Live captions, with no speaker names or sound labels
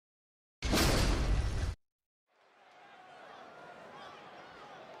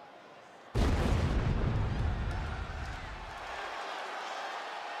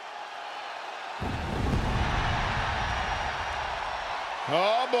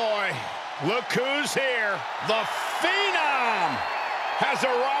Oh, boy. Look who's here. The Phenom has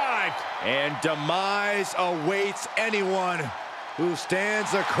arrived. And demise awaits anyone who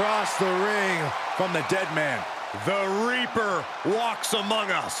stands across the ring from the dead man. The Reaper walks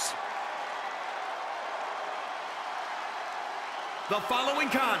among us. The following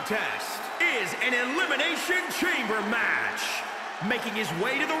contest is an Elimination Chamber match. Making his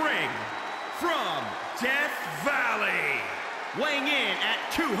way to the ring from Death Valley, weighing in at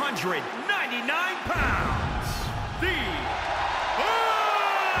 299 pounds, the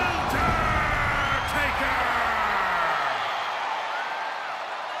Undertaker!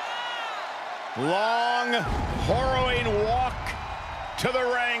 Long, harrowing walk to the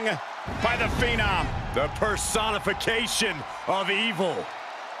ring by the Phenom. The personification of evil.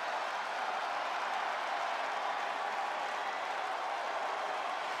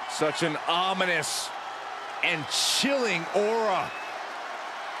 Such an ominous and chilling aura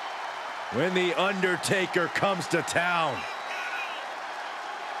when the Undertaker comes to town.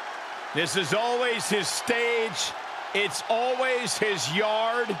 This is always his stage. It's always his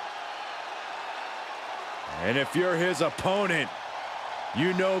yard. And if you're his opponent,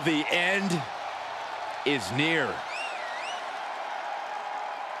 you know the end is near.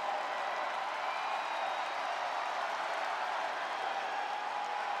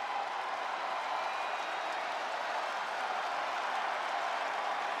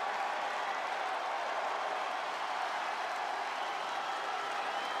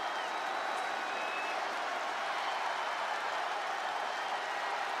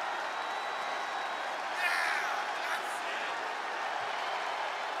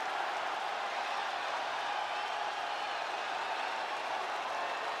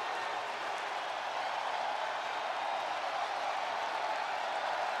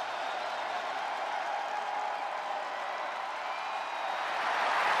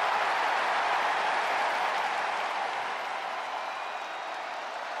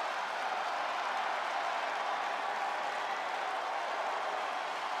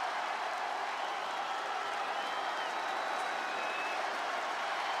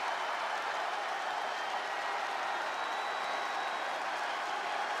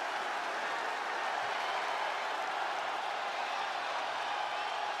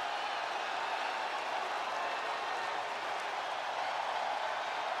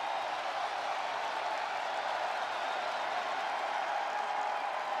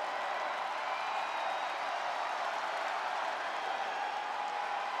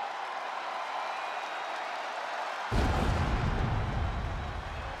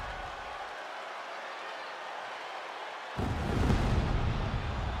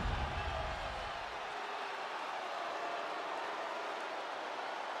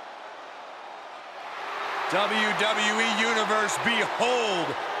 WWE Universe, behold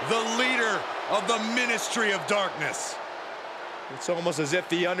the leader of the Ministry of Darkness. It's almost as if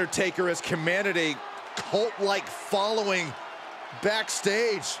the Undertaker has commanded a cult-like following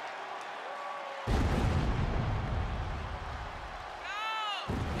backstage.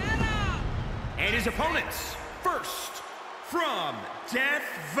 And his opponents, first, from Death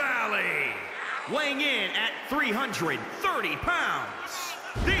Valley, weighing in at 330 pounds,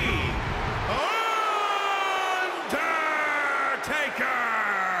 the Undertaker!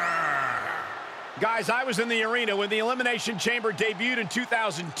 Guys, I was in the arena when the Elimination Chamber debuted in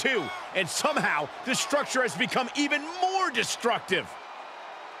 2002, and somehow this structure has become even more destructive.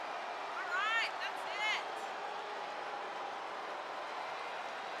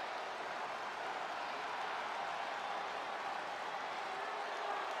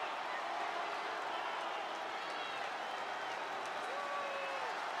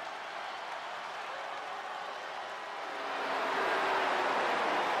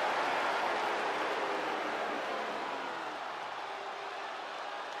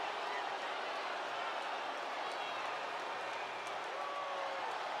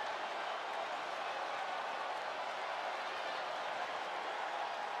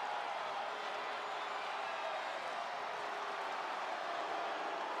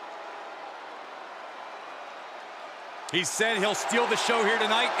 He said he'll steal the show here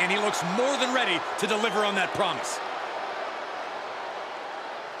tonight, and he looks more than ready to deliver on that promise.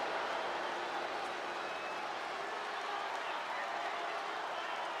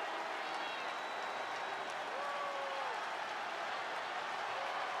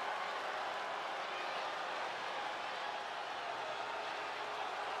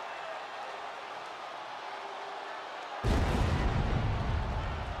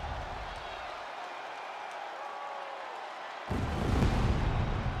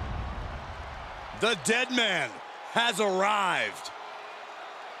 The dead man has arrived.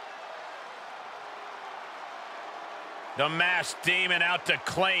 The masked demon out to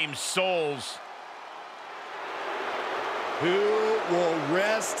claim souls. Who will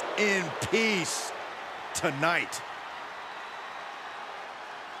rest in peace tonight?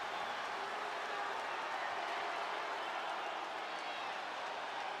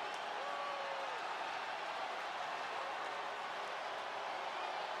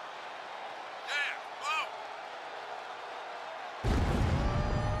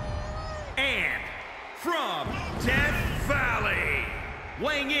 And from Death Valley,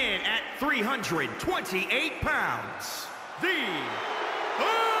 weighing in at 328 pounds, the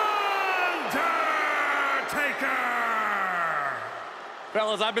Undertaker!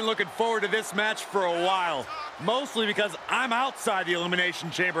 Fellas, I've been looking forward to this match for a while, mostly because I'm outside the Elimination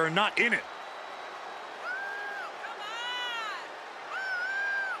Chamber and not in it.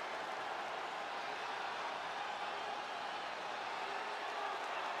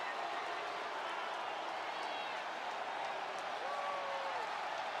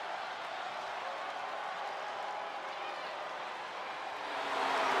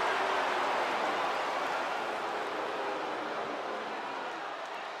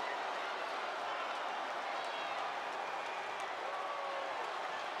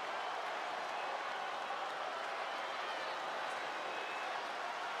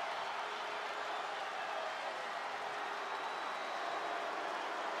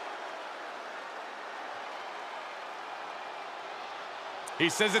 He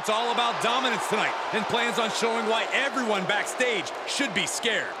says it's all about dominance tonight and plans on showing why everyone backstage should be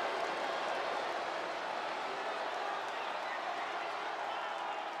scared.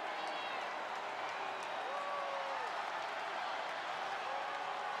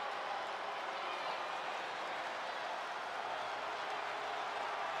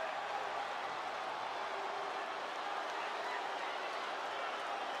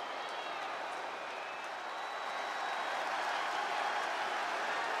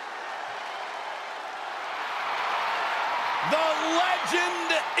 The legend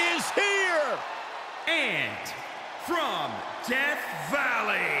is here! And from Death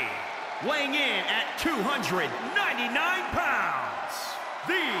Valley, weighing in at 299 pounds,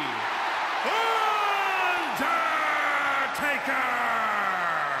 the Undertaker!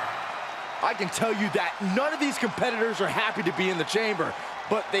 I can tell you that none of these competitors are happy to be in the chamber,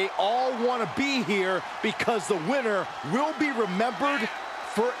 but they all want to be here because the winner will be remembered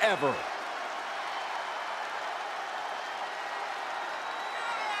forever.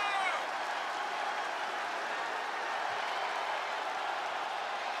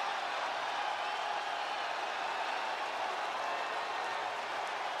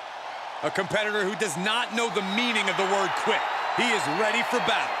 A competitor who does not know the meaning of the word quit. He is ready for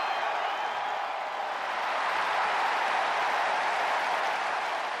battle.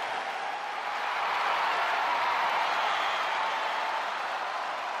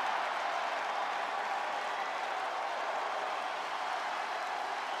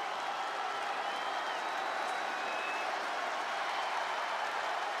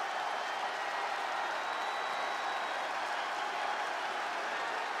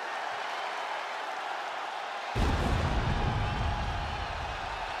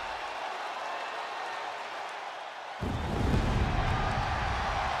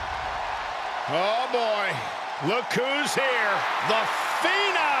 Oh, boy. Look who's here. The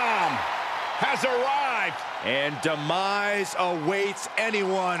Phenom has arrived. And demise awaits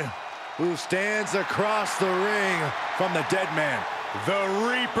anyone who stands across the ring from the dead man. The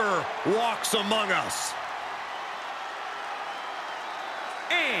Reaper walks among us.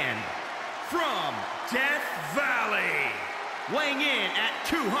 And from Death Valley, weighing in at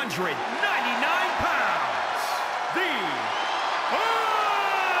 299 pounds, the Undertaker!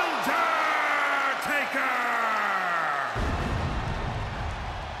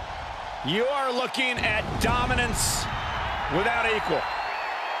 You are looking at dominance without equal.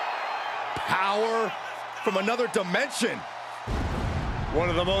 Power from another dimension. One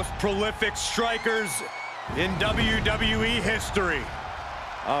of the most prolific strikers in WWE history.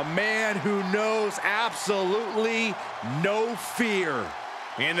 A man who knows absolutely no fear.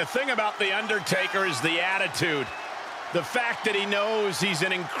 And the thing about The Undertaker is the attitude. The fact that he knows he's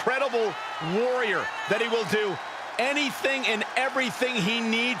an incredible warrior, that he will do anything and everything he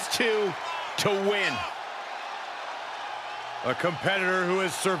needs to win. A competitor who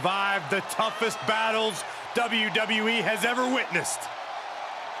has survived the toughest battles WWE has ever witnessed.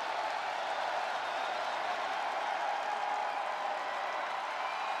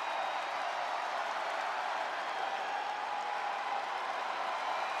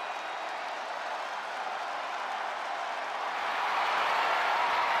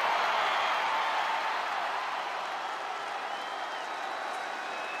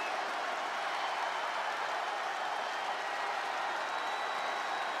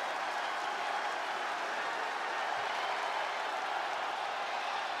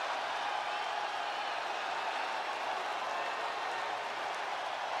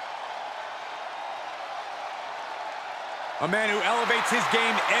 A man who elevates his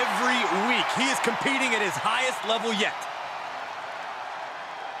game every week. He is competing at his highest level yet.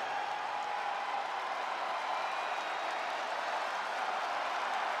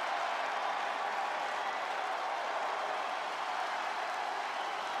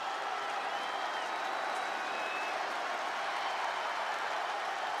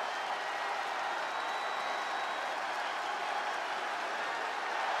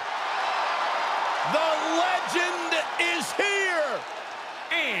 The legend is here!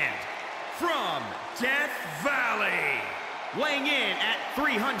 And from Death Valley, weighing in at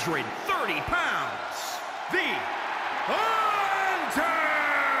 330 pounds, the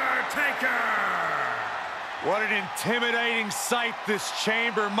Undertaker! What an intimidating sight this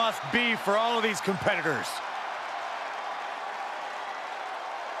chamber must be for all of these competitors.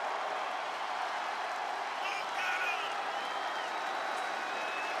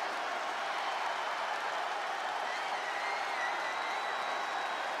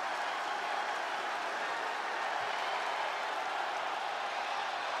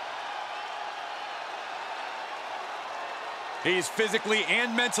 He's physically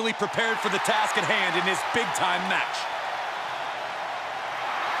and mentally prepared for the task at hand in this big-time match.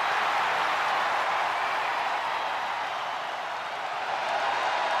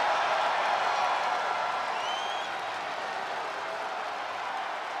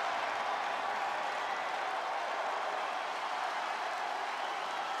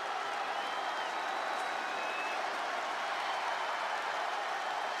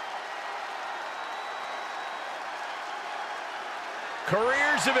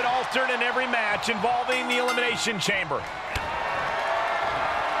 Careers have been altered in every match involving the Elimination Chamber.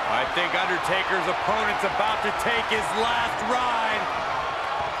 I think Undertaker's opponent's about to take his last ride.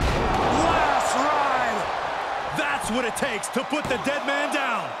 Last ride! That's what it takes to put the dead man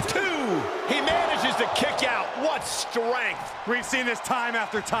down. 2. He manages to kick out. What strength! We've seen this time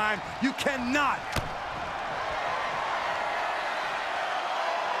after time. You cannot.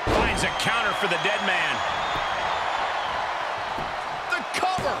 Finds a counter for the dead man.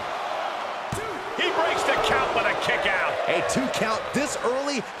 Cover. He breaks the count with a kick out. A 2 count this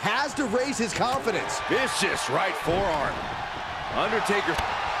early has to raise his confidence. Vicious right forearm. Undertaker.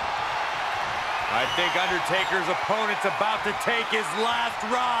 I think Undertaker's opponent's about to take his last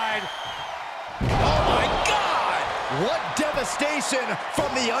ride. Oh my God! What devastation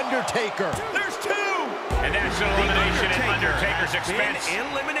from the Undertaker. There's 2. And that's an elimination at Undertaker's expense.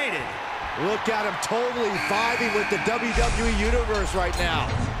 Eliminated. Look at him totally vibing with the WWE Universe right now.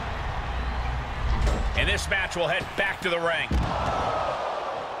 And this match will head back to the ring.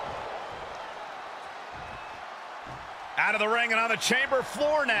 Out of the ring and on the chamber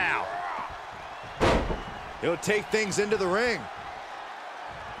floor now. He'll take things into the ring.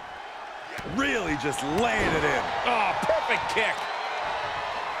 Really just laying it in. Oh, perfect kick.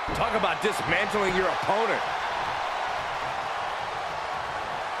 Talk about dismantling your opponent.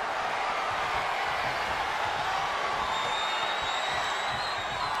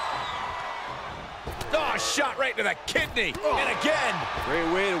 Oh, shot right to the kidney. Oh. And again.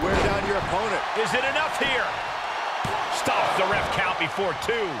 Great way to wear down your opponent. Is it enough here? Stops the ref count before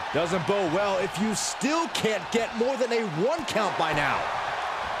 2. Doesn't bode well if you still can't get more than a 1 count by now.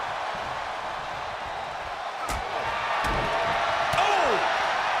 Oh!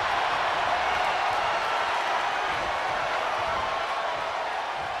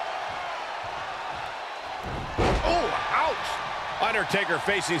 Oh, ouch! Undertaker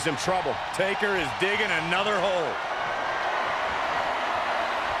facing some trouble. Taker is digging another hole.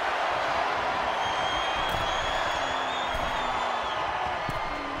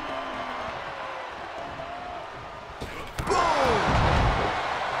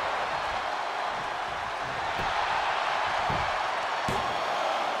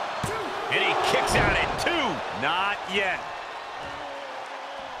 And he kicks out at 2. Not yet.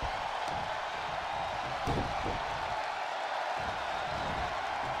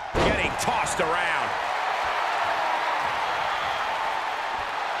 Getting tossed around.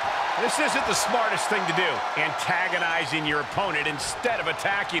 This isn't the smartest thing to do, antagonizing your opponent instead of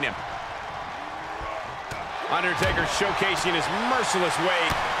attacking him. Undertaker showcasing his merciless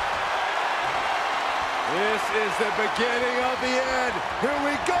weight. This is the beginning of the end. Here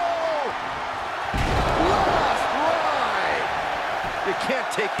we go. Last ride. You can't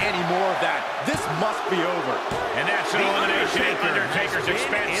take any more of that. This must be over. And that's an elimination at Undertaker's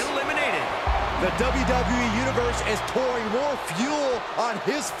expense. Eliminated. The WWE Universe is pouring more fuel on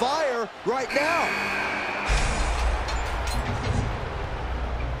his fire right now.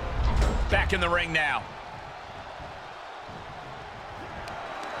 Back in the ring now.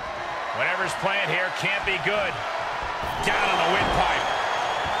 Whatever's playing here can't be good. Down on the windpipe.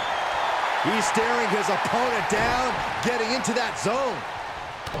 He's staring his opponent down, getting into that zone.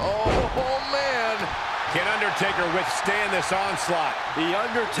 Oh, man. Can Undertaker withstand this onslaught? The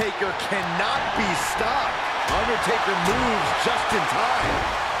Undertaker cannot be stopped. Undertaker moves just in time.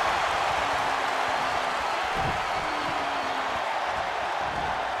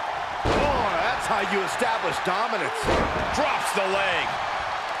 Oh, that's how you establish dominance. Drops the leg.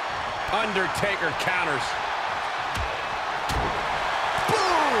 Undertaker counters.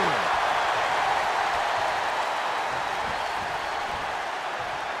 Boom!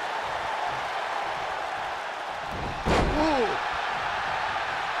 Ooh.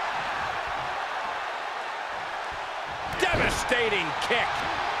 Devastating kick.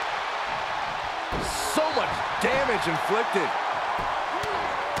 So much damage inflicted.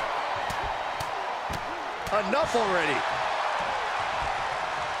 Enough already.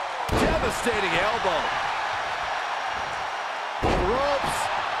 Devastating elbow. Ropes.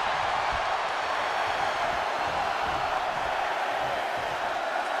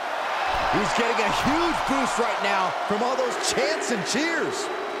 He's getting a huge boost right now from all those chants and cheers.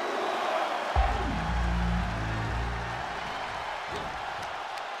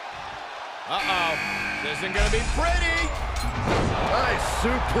 Uh-oh. This isn't going to be pretty. Nice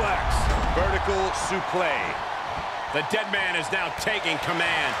suplex. Vertical suplex. The dead man is now taking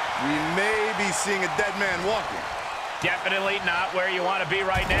command. We may be seeing a dead man walking. Definitely not where you want to be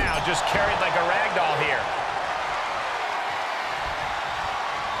right now. Just carried like a rag doll here.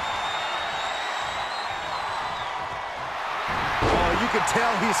 Oh, you can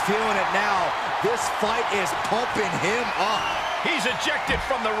tell he's feeling it now. This fight is pumping him up. He's ejected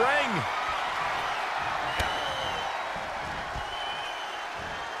from the ring.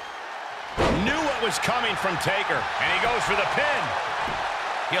 Knew what was coming from Taker, and he goes for the pin.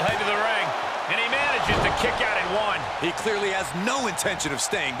 He'll head to the ring, and he manages to kick out in one. He clearly has no intention of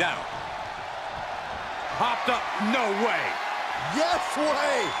staying down. Popped up, no way. Yes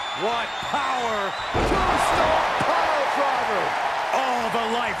way. What power! Tombstone piledriver. All the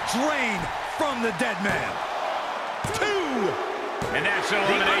life drained from the dead man. 2. And that's an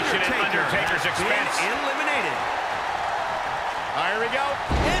elimination at Undertaker's expense. Eliminated. Here we go.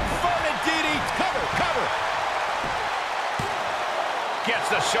 Inverted DD. Cover, cover. Gets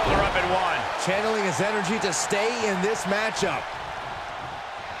the shoulder up in one. Channeling his energy to stay in this matchup.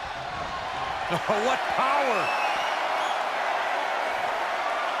 Oh, what power!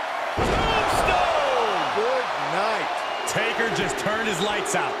 Tombstone! Good night. Taker just turned his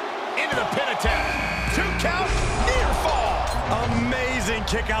lights out. Into the pin attempt. 2 count. Near fall. Amazing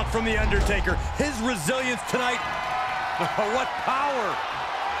kick out from The Undertaker. His resilience tonight. Oh, what power!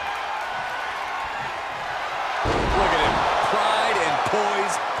 Look at him. Pride and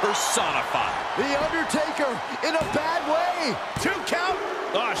poise personified. The Undertaker in a bad way. 2 count.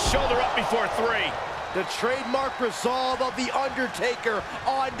 Oh, shoulder up before 3. The trademark resolve of The Undertaker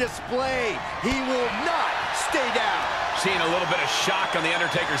on display. He will not stay down. Seeing a little bit of shock on The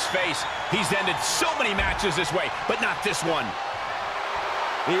Undertaker's face. He's ended so many matches this way, but not this one.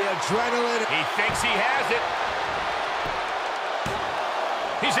 The adrenaline. He thinks he has it.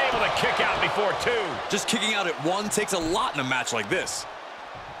 He's able to kick out before 2. Just kicking out at 1 takes a lot in a match like this.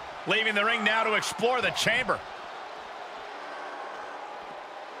 Leaving the ring now to explore the chamber.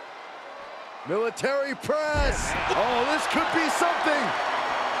 Military press. Oh, this could be something.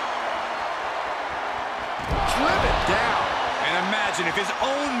 Driven down. And imagine if his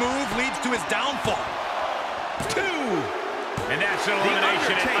own move leads to his downfall. 2. And that's an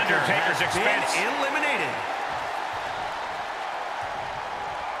elimination at Undertaker's expense. Eliminated.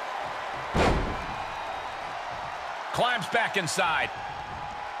 Climbs back inside.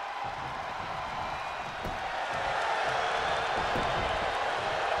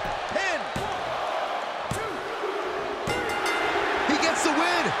 Pin. He gets the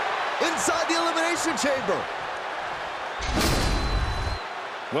win inside the Elimination Chamber.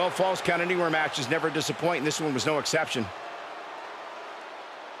 Well, false count anywhere matches never disappoint, and this one was no exception.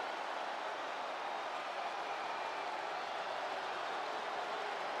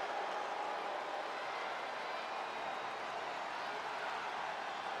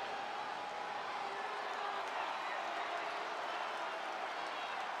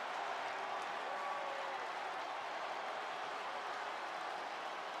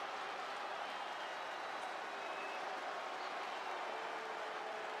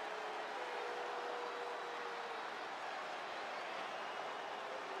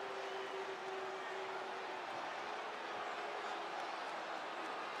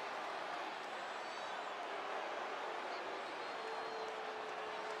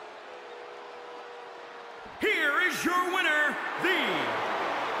 is your winner, the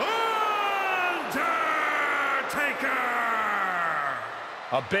Undertaker.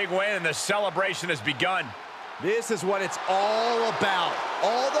 A big win, and the celebration has begun. This is what it's all about.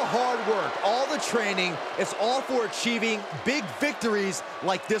 All the hard work, all the training, it's all for achieving big victories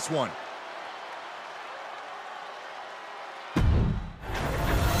like this one.